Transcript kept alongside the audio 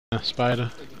A spider.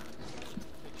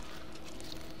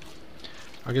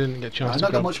 I didn't get a chance I've to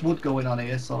not got grab... much wood going on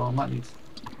here, so I might need...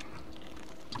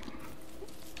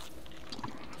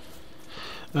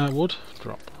 wood?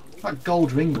 Drop. That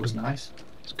gold ring was nice.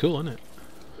 It's cool, isn't it?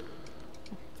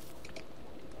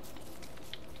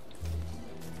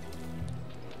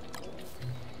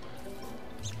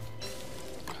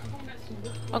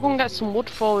 I'll go and get some wood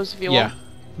for us if you Yeah. want.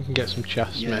 We can get some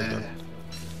chests made then.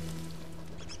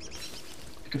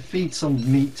 You could feed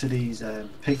some meat to these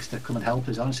pigs to come and help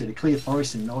us. Honestly, they clear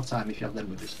forest in no time if you have them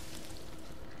with us.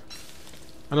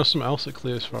 I know something else that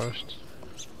clears forests.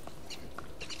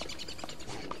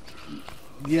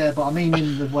 Yeah, but I mean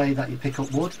in the way that you pick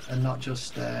up wood and not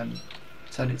just turn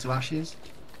it to ashes.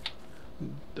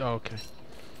 Oh, okay.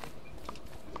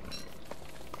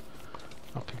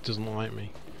 That pig doesn't like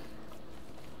me.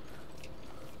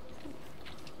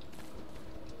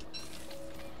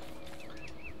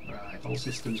 Right, all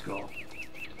systems go.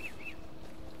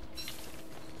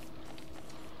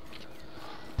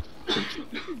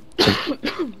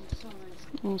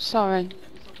 Oh, sorry.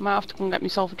 Might have to go and get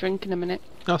myself a drink in a minute.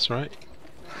 That's right.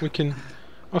 We can...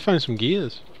 I'll find some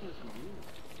gears.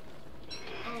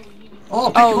 Oh,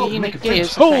 pick Oh, it up you and make need a fridge.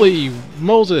 gears. Okay. Holy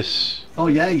Moses! Oh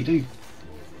yeah, you do.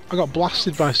 I got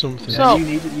blasted by something. Yeah, So- you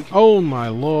need it. You can... Oh my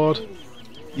lord.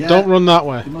 yeah, Don't run that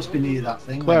way. You must be near that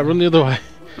thing. Claire, like- run the other way.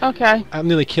 Okay. That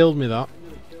nearly killed me, that.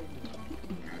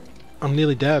 I'm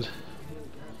nearly dead.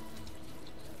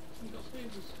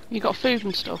 You got food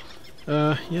and stuff?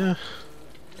 Yeah.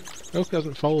 I hope he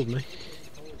hasn't followed me.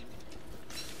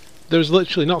 There's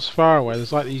literally, not so far away,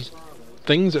 there's like these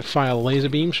things that fire laser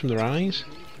beams from their eyes.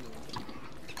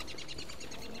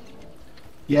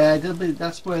 Yeah,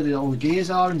 that's where all the gears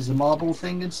are, and there's a marble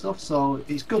thing and stuff. So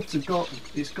it's good to go.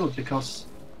 It's good because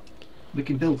we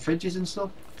can build fridges and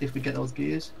stuff if we get those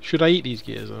gears. Should I eat these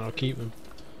gears and I'll keep them?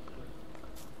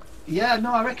 Yeah,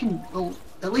 no, I reckon we'll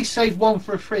at least save one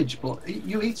for a fridge, but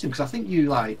you eat them because I think you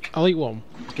like I'll eat one.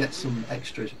 get some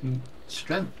extra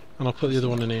strength. And I'll put the other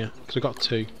one in here, because I've got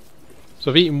two. So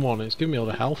I've eaten one, it's given me all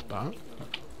the health back.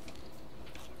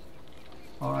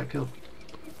 Alright, cool.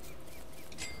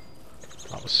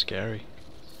 That was scary.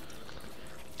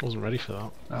 I wasn't ready for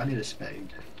that. I need a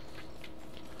spade.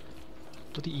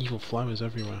 Bloody evil flowers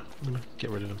everywhere. I'm gonna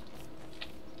get rid of them.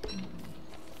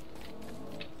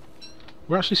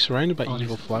 We're actually surrounded by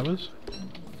evil flowers.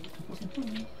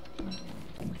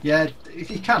 Yeah, if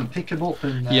you can, pick them up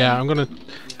and... Yeah, I'm gonna...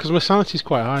 Because my sanity's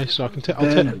quite high, so I can take...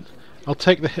 burn them I'll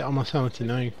take the hit on my sanity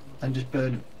now. and just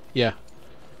burn them. Yeah.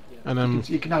 And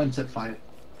You can have them set fire.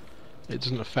 it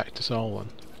doesn't affect us all then.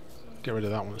 Get rid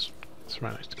of that one, it's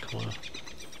right next to Claire.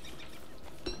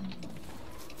 Do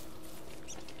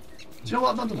you know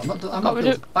what I've not done? I'm not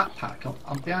built a backpack.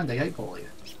 I'm behind the 8-ball here.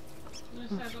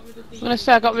 I'm gonna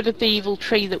say I got rid of the evil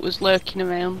tree that was lurking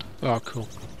around. Oh, cool.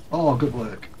 Oh, good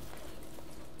work.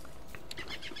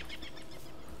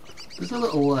 There's a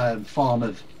little farm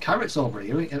of carrots over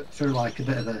here for like a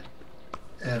bit of a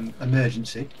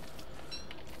emergency.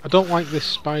 I don't like this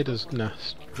spider's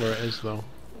nest where it is though.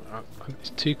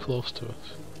 It's too close to us.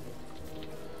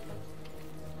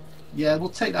 Yeah, we'll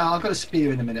take that. I've got a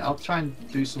spear in a minute. I'll try and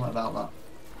do something about that.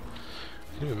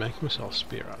 I can even make myself a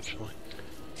spear actually.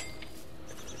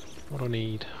 What do I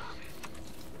need?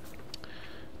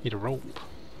 Need a rope.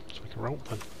 Let's make a rope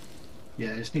then.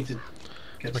 Yeah, I just need to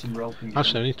get some rope and get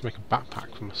Actually, I need to make a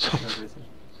backpack for myself. everything.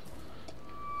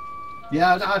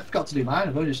 Yeah, I forgot to do mine.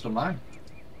 I've only just done mine.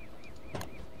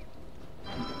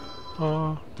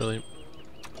 Oh, brilliant.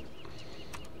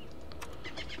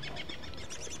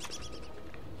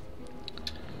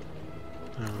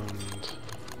 And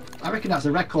I reckon that's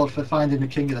a record for finding the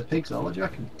king of the pigs, though. What do you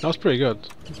reckon? that was pretty good.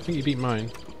 I think you beat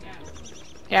mine.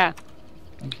 Yeah.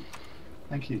 Thank you.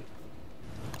 Thank you.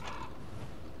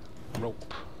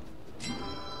 Rope.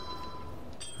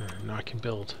 Now I can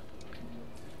build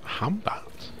a handbat.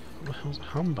 What the hell's a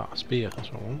handbat? A spear,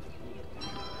 that's what I want.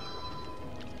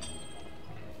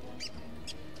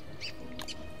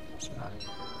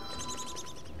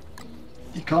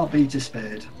 You can't beat a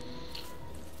spade.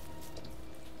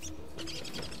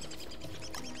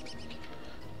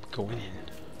 Going in.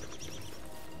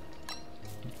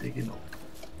 Digging up.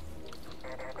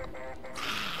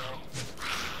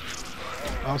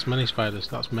 That's many spiders.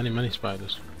 That's many, many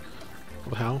spiders.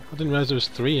 What the hell? I didn't realise there was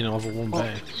 3 in a level 1 Oh.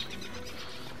 base.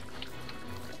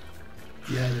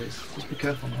 Yeah, there is. Just be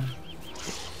careful, man.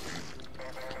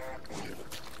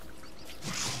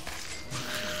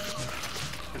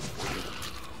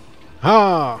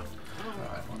 Ha!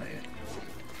 Alright, one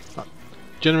here.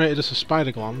 Generated us a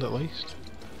spider gland at least.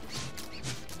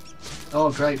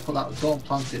 Oh great, put that. Don't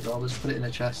plant it though. Let's put it in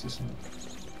a chest or something.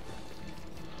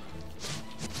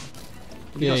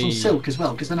 You got some Yay. silk as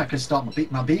well, because then I can start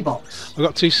my bee box. I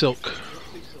got 2 silk.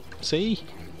 See?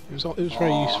 It was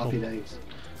very useful. Happy days.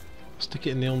 Stick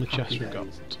it in the only chest Happy we've got.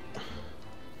 days.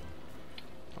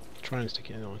 Try and stick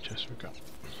it in the only chest we've got.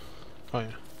 Oh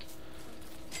yeah.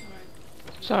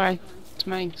 Sorry. It's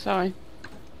me. Sorry.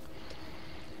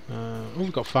 Oh,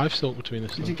 we've got 5 silk between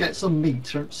us. Did you get some meat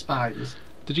from spiders?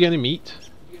 Did you get any meat?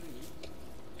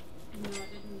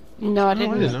 No, I I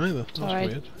didn't. didn't either. That's Sorry.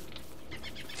 weird.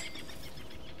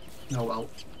 No, well,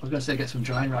 I was going to say get some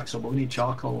drying racks up, but we need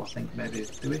charcoal, I think, maybe.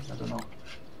 Do we? I don't know.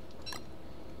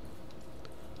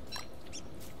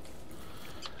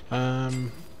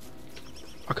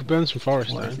 I could burn some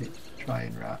forest What is down. it?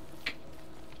 Drying rack.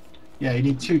 Yeah, you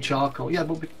need 2 charcoal. Yeah,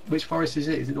 but which forest is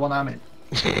it? Is it the one I'm in?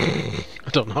 I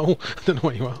don't know. I don't know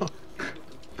where you are.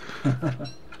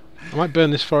 I might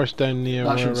burn this forest down near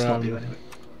That shouldn't where stop you anyway.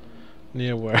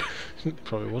 near where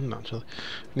probably wouldn't actually.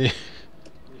 Near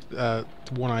the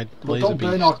one-eyed But laser don't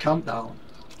burn beast. our camp down.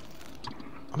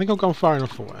 I think I've gone far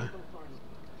enough away.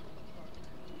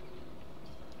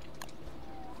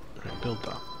 Right, build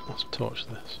that. Let's torch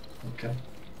this. Okay.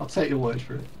 I'll take your word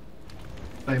for it.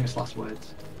 Famous last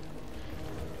words.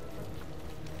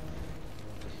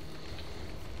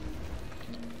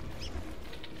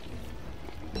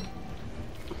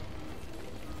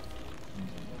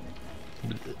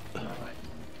 Alright.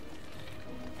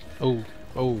 Oh,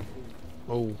 oh,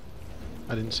 oh!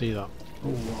 I didn't see that. Oh,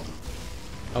 what?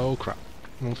 Oh crap!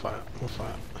 I'm on fire! I'm on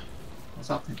fire! What's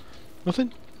happening?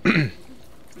 Nothing.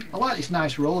 I like this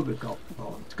nice road we've got.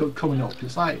 Oh, it's good coming up.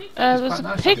 It's like it's There's quite a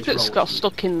nice pig on this that's road. got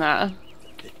stuck in there.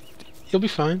 He'll be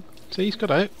fine. See, he's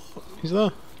got out. He's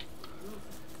there.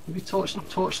 Have you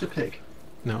torched the pig?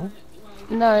 No.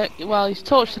 No, well, he's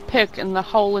torched the pig and the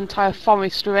whole entire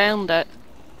forest around it.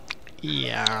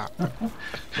 Yeah.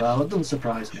 Well, it doesn't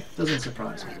surprise me. Doesn't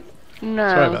surprise me. No.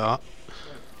 Sorry about that.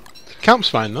 Camp's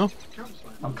fine though.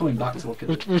 I'm coming back to look at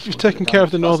it. We've taken care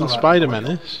of the northern That's all spider right.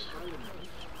 menace.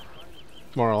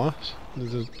 More or less.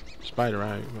 There's a spider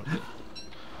out. But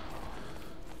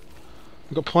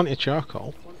we've got plenty of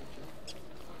charcoal.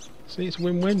 See, it's a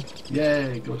win-win.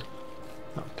 Yeah, good.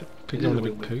 That pig's It is on a a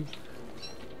big win-win. poo.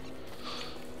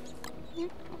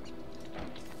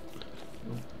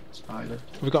 Spider.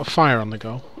 We've got a fire on the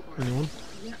go. Anyone?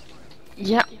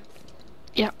 Yep.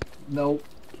 Yep. No.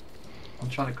 I'm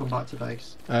trying to come back to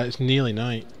base. It's nearly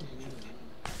night.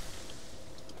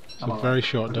 It's I'm a alright. very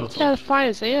short I got dusk. Yeah, the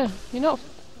fire's here. You're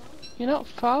not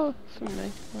far from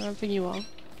me, wherever you are.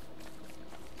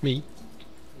 Me?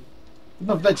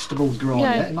 My vegetables grown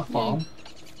Yeah, yet in my yeah. farm.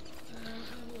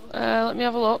 Let me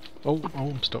have a look. Oh,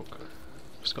 I'm stuck.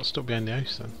 Just got stuck behind the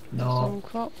house then. No. Some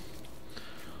crop.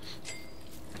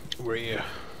 We're here.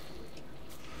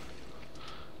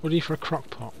 What do you need for a crock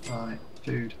pot? Right,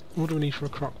 food. What do we need for a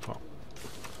crock pot?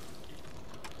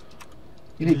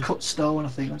 You need cut stone, I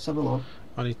think. Let's have a look.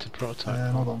 I need to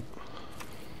prototype. Hold on.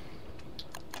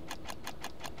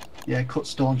 Yeah, cut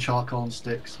stone, charcoal, and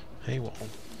sticks. Hey, what?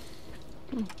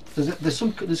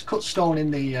 There's cut stone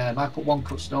in the. I put 1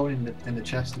 cut stone in the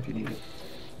chest if you need it.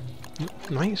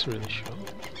 Nice, really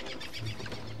short.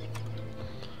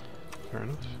 Fair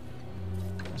enough.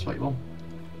 That's what you want.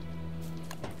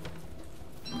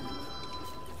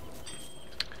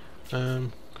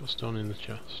 Got stone in the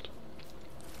chest.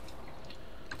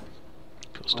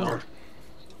 Got stone.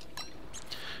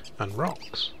 And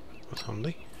rocks. That's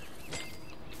handy.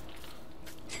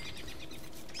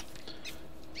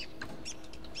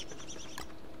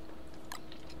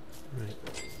 Right.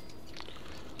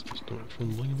 Start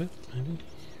fumbling a bit, maybe?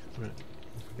 Right,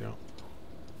 off we go.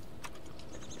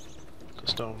 Got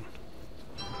stone.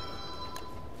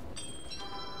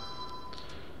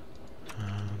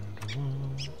 And we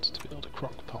want to build a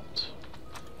crock pot.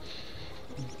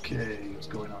 Okay, what's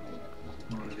going on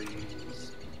here? One of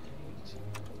these.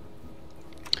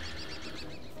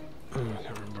 Oh, I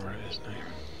can't remember where it is now.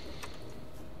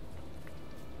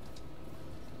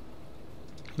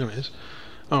 There it is.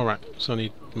 Oh right, so I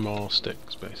need more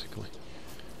sticks basically.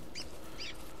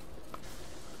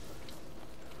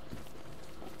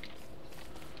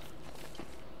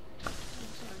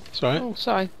 Sorry, Oh,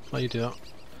 sorry. let you do that.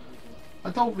 I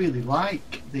don't really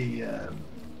like the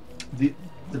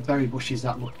berry bushes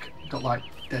that got like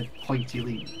dead pointy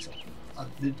leaves.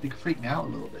 They freak me out a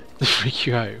little bit. They freak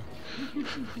you out.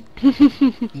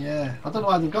 Yeah, I don't know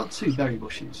why they've got 2 berry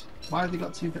bushes. Why have they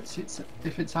got 2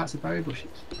 different types of berry bushes?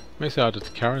 Makes it harder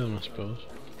to carry them, I suppose.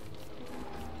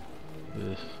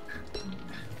 Ugh.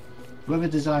 Whoever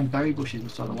designed berry bushes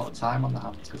must have had a lot of time on their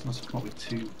hands because they must have come up with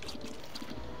 2.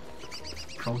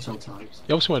 prototypes.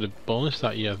 You also had a bonus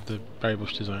that year, the berry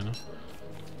bush designer.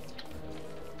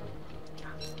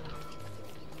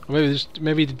 Or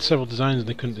maybe he did several designs and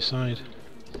they couldn't decide.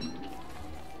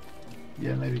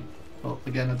 Yeah, maybe. But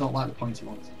again, I don't like the pointy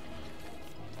ones.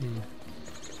 Hmm.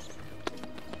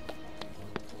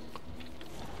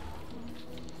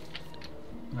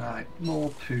 Right, more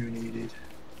poo needed.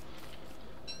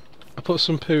 I put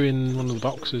some poo in one of the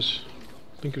boxes.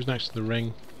 I think it was next to the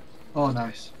ring. Oh,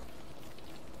 nice.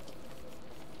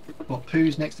 What,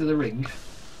 poo's next to the ring?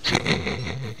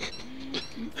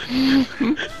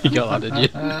 You got that, did you?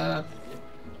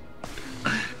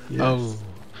 Yes. Oh.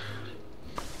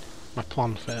 My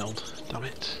plan failed. Damn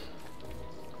it.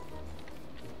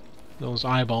 Those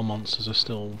eyeball monsters are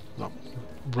still... That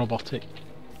robotic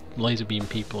laser beam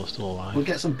people are still alive. We'll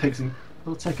get some pigs and...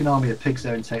 We'll take an army of pigs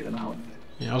there and take them out.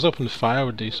 Yeah, I was hoping the fire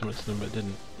would do something to them, but it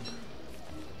didn't.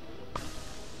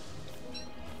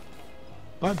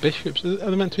 Like bishops, are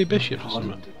they meant to be bishops or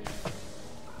something?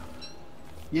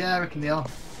 Yeah, I reckon they are.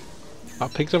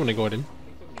 That pig's having a go at him.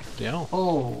 They are.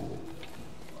 Oh,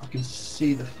 I can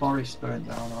see the forest burnt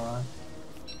down, alright.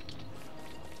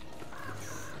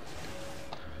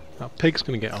 That pig's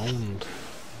gonna get owned.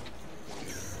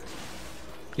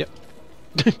 Yep.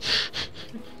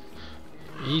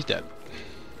 He's dead.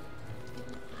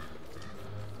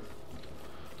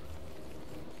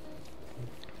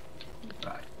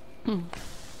 Right. Hmm.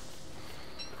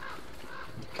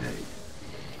 Okay.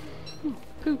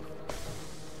 Poo.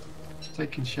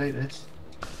 Taking shape this.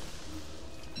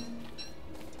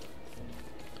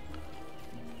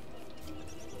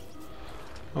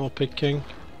 Hello, Pig King.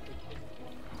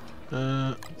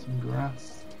 Some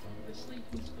grass.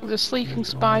 There's a sleeping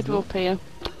spider up here.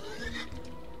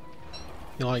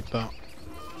 You like that?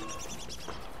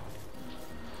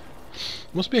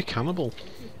 Must be a cannibal.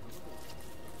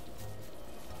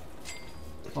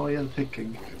 Oh yeah, the pig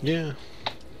king. Yeah.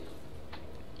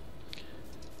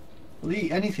 They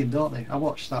eat anything, don't they? I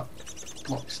watched that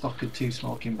Lock, Stock and Two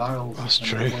Smoking Barrels. That's and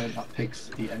true. I learned that pigs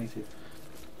eat anything.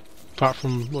 Apart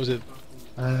from, what was it?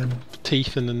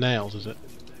 Teeth and the nails, is it?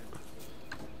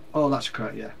 Oh, that's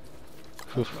correct, yeah.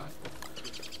 That's Oof.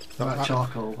 right. Right,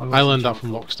 charcoal. I learned that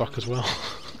from Lock, Stock as well.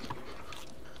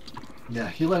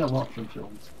 Yeah, you learn a lot from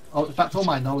films. Oh, in fact, all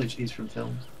my knowledge is from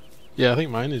films. Yeah, I think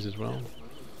mine is as well.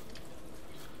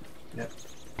 Yeah.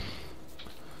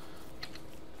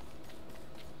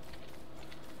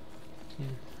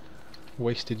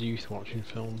 Wasted youth watching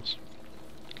films.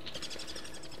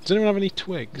 Does anyone have any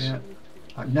twigs? Yeah.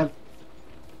 I've never.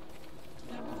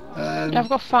 Yeah, I've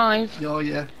got 5. Oh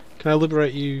yeah. Can I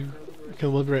liberate you? Can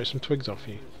I liberate some twigs off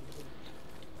you?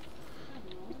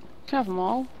 Can have them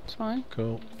all. It's fine.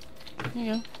 Cool. Here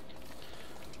you go.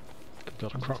 Could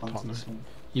build a crock pot now. This one.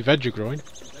 Your veg are growing.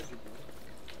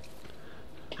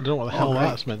 I don't know what the hell great.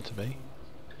 that's meant to be.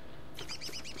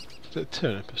 Is it a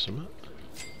turnip or something?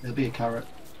 There'll be a carrot.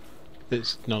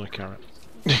 It's not a carrot.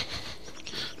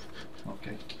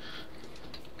 Okay.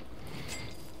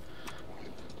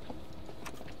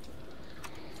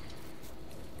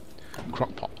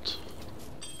 Crock pot.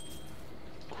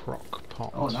 Crock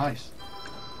pot. Oh, nice.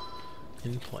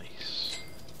 In place.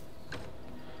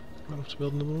 Do I have to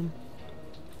build another one?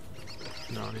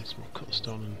 No, I need some more cut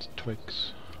stone and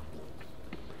twigs.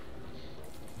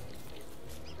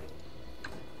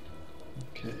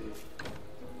 Okay.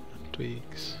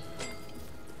 Twigs.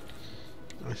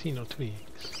 I see no twigs.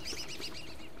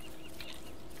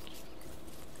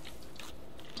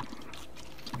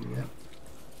 Yeah.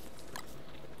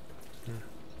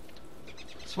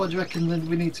 So what do you reckon that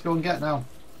we need to go and get now?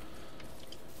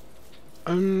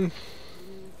 We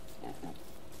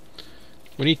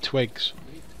need twigs.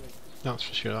 That's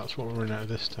for sure. That's what we're running out of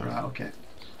this time. Right, okay.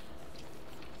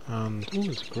 And oh,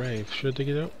 there's a grave. Should I dig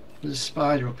it up? There's a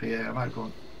spider up here. I might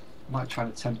go. I might try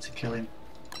and attempt to kill him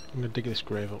I'm gonna dig this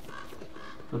grave up.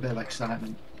 for a bit of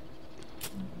excitement.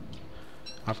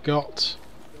 I've got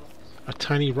a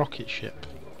tiny rocket ship.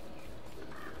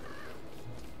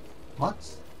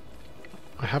 What?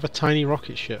 I have a tiny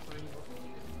rocket ship.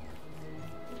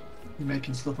 You're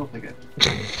making stuff up again?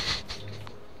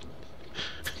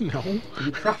 No. Have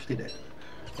you crafted it?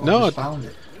 Or No, just found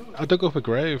it? I dug up a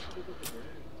grave.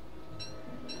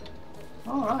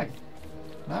 All right.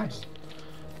 Nice.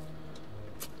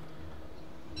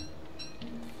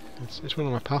 It's one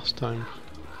of my pastimes.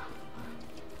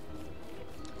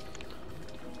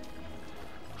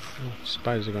 Oh,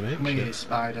 spiders are gonna hit Come here, shit.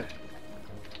 spider.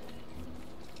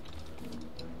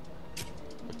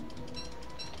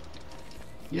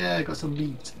 Yeah, I got some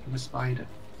meat from a spider.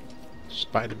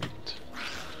 Spider meat.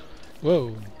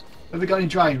 Whoa. Have we got any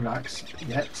drying racks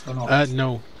yet or not?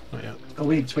 No. Not yet. Oh,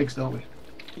 we need twigs, don't we?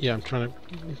 Yeah, I'm trying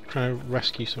to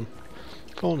rescue some.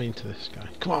 Follow me into this guy.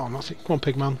 Come on, that's it. Come on,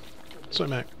 pig man. Sort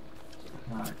him out.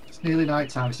 Right. It's nearly night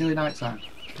time. It's nearly night time.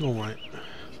 All right.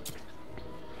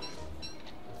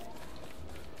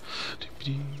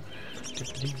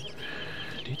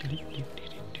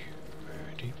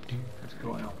 What's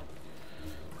going on?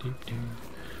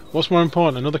 What's more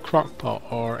important, another crock pot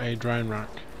or a drying rack?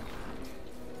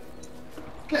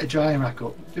 Get a drying rack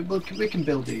up. We can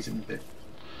build these in a bit.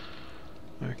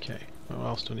 Okay. What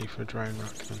else do I need for a drying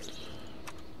rack then?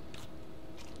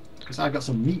 Because I've got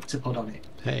some meat to put on it.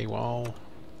 Hey, wall.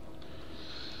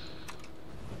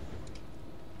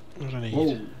 What do I need?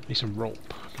 Whoa. I need some rope.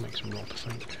 I can make some rope, I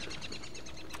think.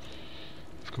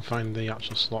 If I can find the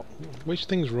actual slot. Which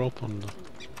thing's rope under?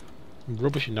 I'm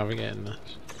rubbish at navigating this.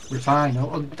 Refine.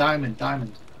 Oh, diamond.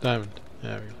 Diamond. There we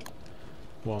go.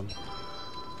 One.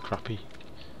 Crappy.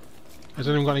 Has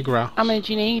anyone got any grass? How many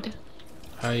do you need?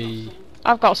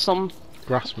 I've got some.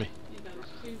 Grass me.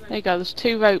 There you go, there's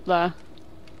 2 rope there.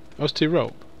 Oh, it's 2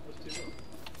 rope?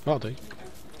 That'll do.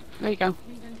 There you go. Do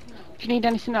you need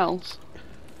anything else?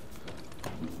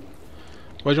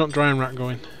 Where do you want drying rack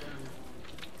going?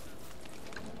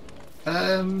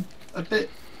 A bit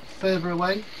further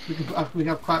away. We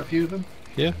have quite a few of them.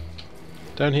 Yeah?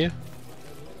 Down here?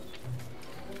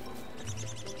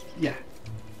 Yeah.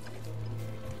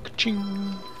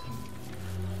 Ka-ching!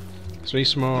 So need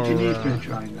some more. What do you need for a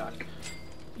drying rack?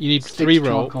 You need Sticks, 3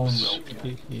 chalk, ropes. on rope,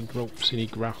 yeah. You need ropes. You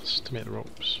need grass to make the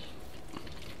ropes.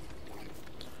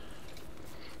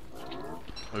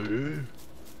 Ooh.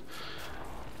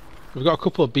 We've got a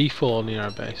couple of beefalo near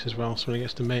our base as well, so when it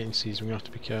gets to mating season, we're gonna have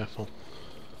to be careful.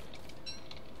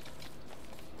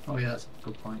 Oh yeah, that's a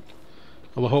good point.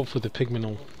 Although hopefully the pigmen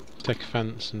will take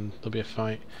offence and there'll be a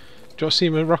fight. Do you want to see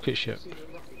my rocket ship?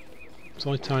 It's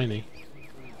only tiny.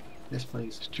 Yes,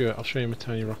 please. Stuart, I'll show you my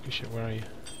tiny rocket ship. Where are you?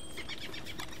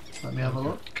 Let me have a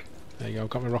look. There you go. I've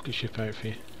got my rocket ship out for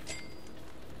you.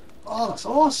 Oh, that's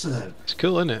awesome! It's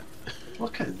cool, isn't it?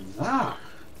 Look at that!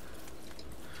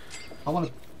 I want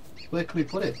to... Where can we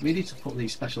put it? We need to put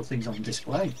these special things on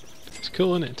display. It's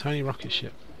cool, isn't it? Tiny rocket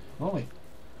ship. Won't we?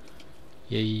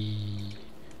 Yay!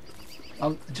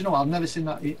 Do you know what? I've never seen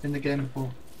that in the game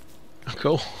before.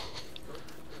 Cool.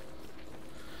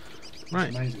 It's Right.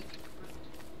 amazing.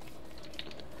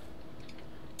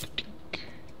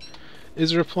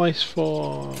 Is there a place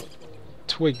for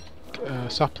twig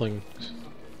saplings?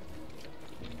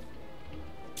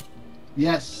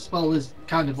 Yes, well, there's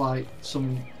kind of like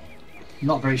some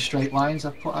not very straight lines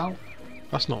I've put out.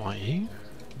 That's not like you.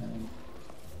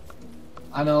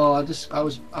 I know. I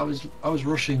was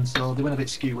rushing, so they went a bit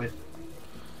skewy.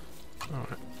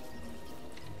 Alright.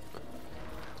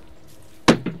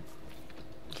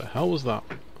 What the hell was that?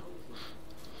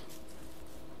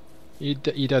 You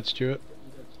dead, Stuart?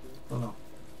 Oh no.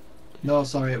 No,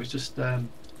 sorry. It was just I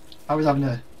was having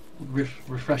a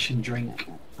refreshing drink,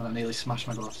 and I nearly smashed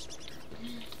my glass.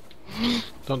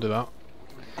 Don't do that.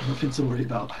 Nothing to worry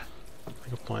about. I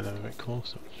think I'll play them a bit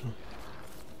closer. Actually.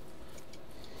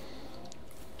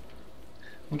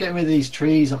 I'm getting rid of these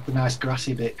trees off the nice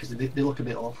grassy bit because they look a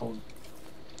bit awful.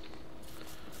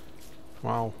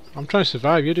 Wow. I'm trying to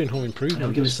survive. You're doing home It'll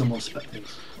improvement. give us some more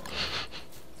space.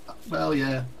 Well,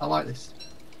 yeah, I like this.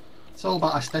 It's all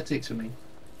about aesthetics for me.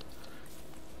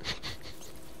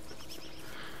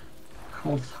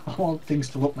 I want things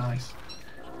to look nice.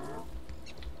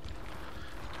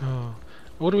 Oh.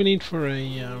 What do we need for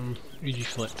a UG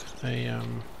flip?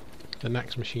 The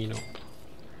next machine up.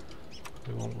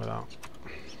 We want with that.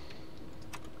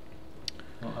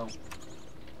 Oh,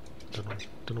 Don't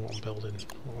know what I'm building.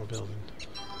 What am I building?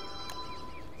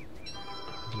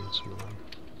 I'm doing some of them.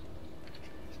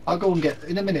 I'll go and get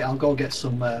in a minute. I'll go get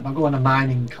some. I'll go on a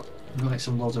mining. I'm gonna get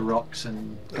some loads of rocks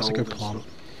and That's a gold good and plan. stuff.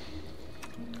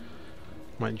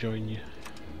 Might join you.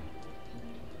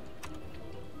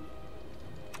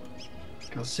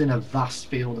 I've seen a vast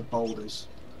field of boulders.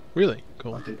 Really?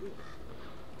 Cool. I did.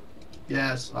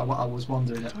 Yes, I was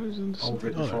wandering Thousands. over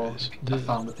it Oh, there before. it is. I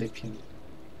found the big king.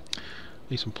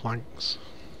 Need some planks.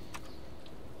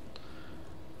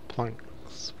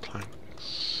 Planks.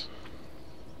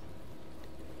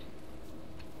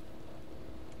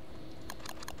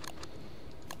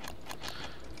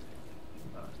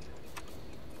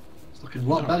 It's looking a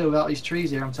lot better without these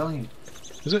trees here. I'm telling you.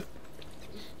 Is it?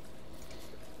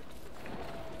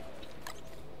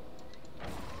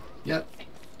 Yep.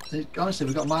 Honestly,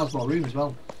 we've got miles more room as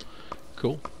well.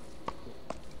 Cool.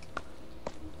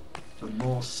 For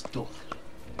more stuff.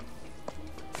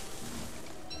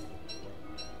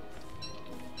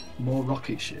 More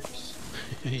rocket ships.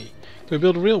 Hey, can we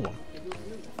build a real one?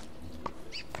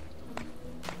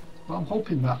 Well, I'm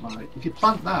hoping that might. If you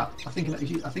plant that, I think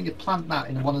you plant that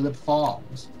in one of the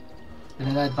farms, in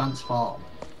an advanced farm,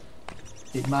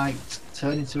 it might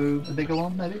turn into a bigger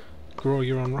one, maybe. Grow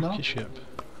your own rocket No? ship.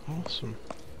 Awesome.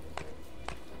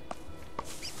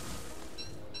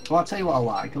 Well, I'll tell you what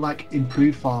I like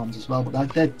improved farms as well,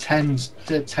 but they're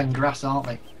 10 grass, aren't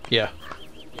they? Yeah.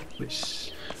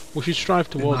 Which We should strive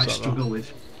we towards might that struggle though.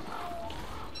 with.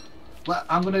 Well,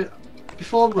 I'm gonna,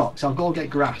 before rocks, I'll go get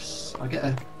grass. I'll get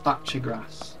a batch of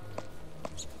grass.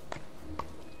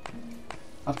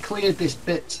 I've cleared this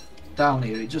bit down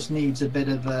here. It just needs a bit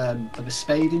of a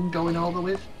spading going over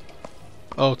with.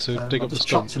 Oh, to dig I've up the just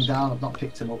chopped stumps. them down. I've not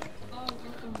picked them up.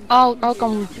 I'll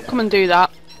come and do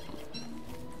that.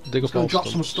 Dig Just up all gonna drop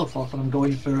some stumps. stuff off, and I'm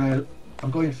going for a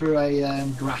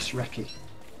grass recce.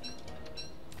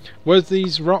 Where's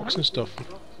these rocks and stuff?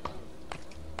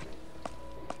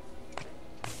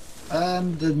 Let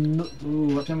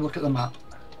me look at the map.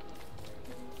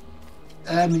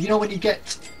 You know when you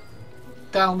get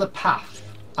down the path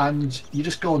and you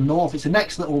just go north, it's the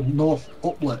next little north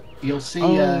uplet. You'll see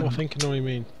Oh, I think I know what you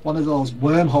mean. one of those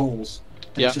wormholes.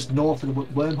 Yeah. It's just north of the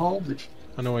wormhole.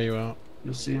 I know where you are.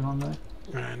 You'll see them on there.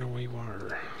 I know where you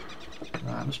are.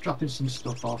 Right, I'm just dropping some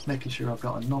stuff off, making sure I've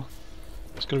got enough.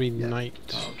 It's gonna be Yeah. night.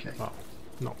 Oh, okay. Well,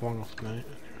 not long off night.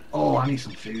 Oh, I need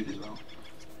some food as well.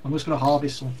 I'm just going to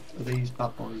harvest some of these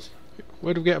bad boys.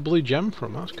 Where do we get a blue gem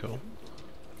from? That's cool.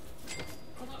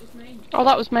 Oh,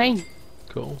 that was me.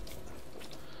 Cool.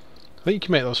 I think you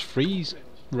can make those freeze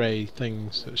ray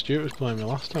things that Stuart was playing me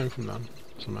last time from them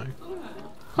somehow.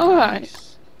 Alright.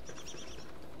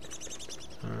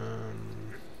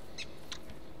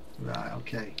 Right,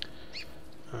 okay.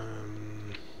 There's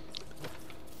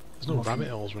no rabbit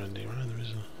holes around here either,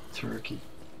 is there? Turkey.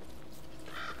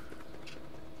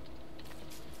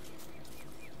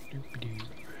 Doop-a-doo.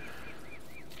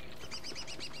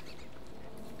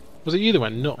 Was it you that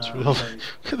went nuts? Okay. Look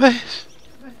at this!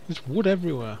 There's wood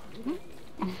everywhere.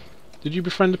 Did you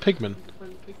befriend a pigman?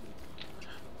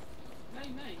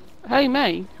 Hey,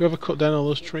 me. Whoever cut down all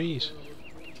those trees?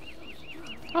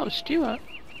 That was Stuart.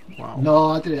 Wow. No,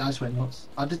 I did it. I just went nuts.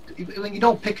 I did. When you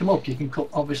don't pick them up, you can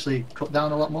obviously cut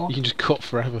down a lot more. You can just cut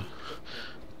forever.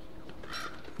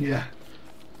 Yeah.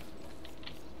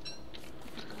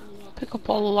 Pick up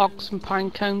all the logs and pine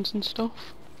cones and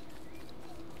stuff.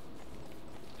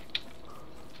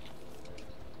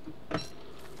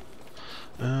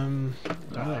 I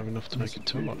don't have enough to make a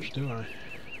torch, do I?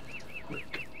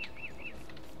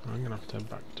 I'm gonna have to head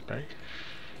back to base.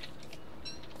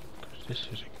 'Cause this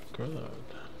isn't good.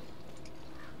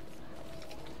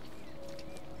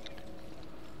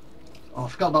 Oh, I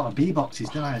forgot about my bee boxes,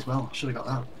 didn't I, as well? I should have got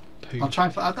that. Poo. I'll try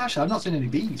and find. Actually, I've not seen any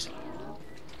bees.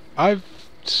 I've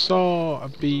saw a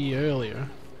bee earlier.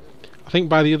 I think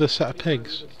by the other set of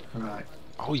pigs. Right.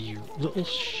 Oh, you little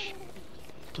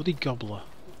bloody gobbler.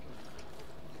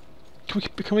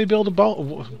 Can we build a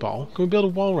ball? Can we build a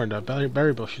wall around our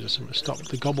berry bushes or something to stop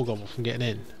the gobble from getting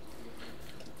in?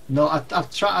 No,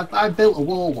 I've tried. I built a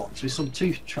wall once with some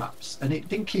tooth traps, and it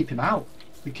didn't keep him out.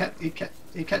 He kept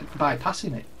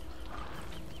bypassing it.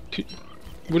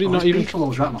 Would it Oh, not this even?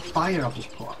 beefalo's right on my fire. I've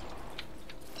just put.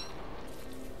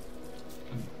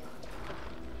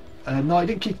 No, it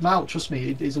didn't keep him out. Trust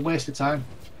me, it's a waste of time.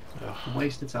 Ugh. A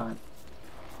waste of time.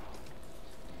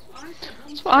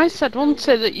 That's what I said, wasn't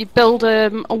it? That you build a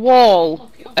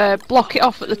wall, block it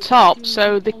off at the top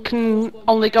so they can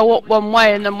only go up one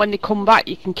way, and then when they come back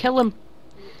you can kill them.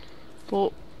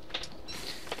 But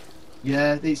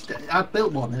Yeah, I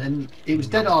built one, and it was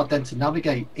dead hard then to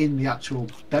navigate in the actual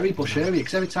berry bush area,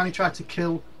 because every time you tried to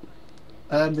kill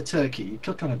the turkey, you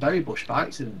click on a berry bush by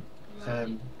accident.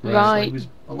 So Right. it was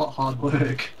a lot of hard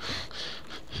work.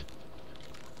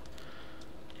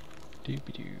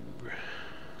 Doobie-doo.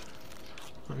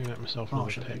 Let me make myself Oh, I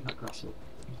another should pick pick. that grass up.